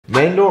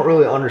Men don't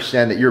really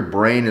understand that your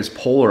brain is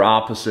polar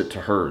opposite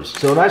to hers.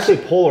 So when I say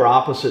polar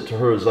opposite to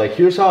hers, like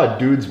here's how a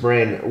dude's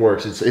brain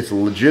works. It's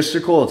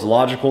logistical, it's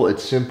logical,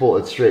 it's simple,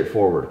 it's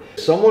straightforward.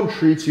 If someone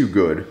treats you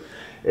good,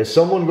 if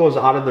someone goes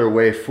out of their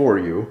way for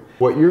you,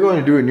 what you're going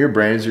to do in your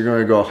brain is you're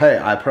going to go, hey,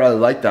 I probably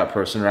like that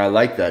person, or I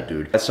like that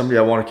dude. That's somebody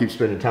I want to keep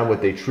spending time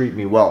with. They treat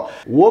me well.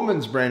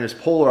 Woman's brain is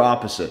polar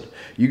opposite.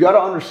 You got to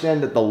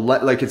understand that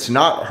like it's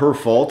not her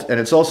fault, and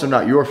it's also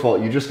not your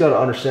fault. You just got to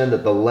understand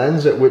that the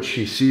lens at which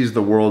she sees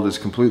the world is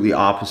completely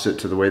opposite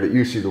to the way that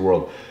you see the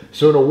world.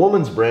 So in a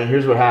woman's brain,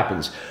 here's what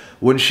happens.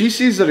 When she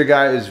sees that a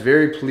guy is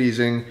very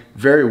pleasing,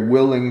 very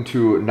willing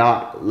to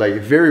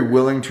very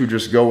willing to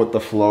just go with the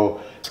flow,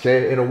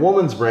 okay? In a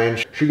woman's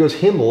brain, she goes,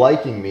 him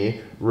liking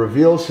me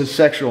reveals his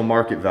sexual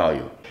market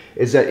value.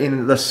 Is that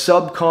in the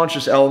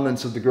subconscious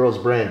elements of the girl's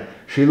brain,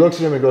 she looks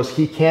at him and goes,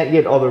 he can't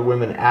get other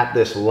women at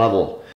this level.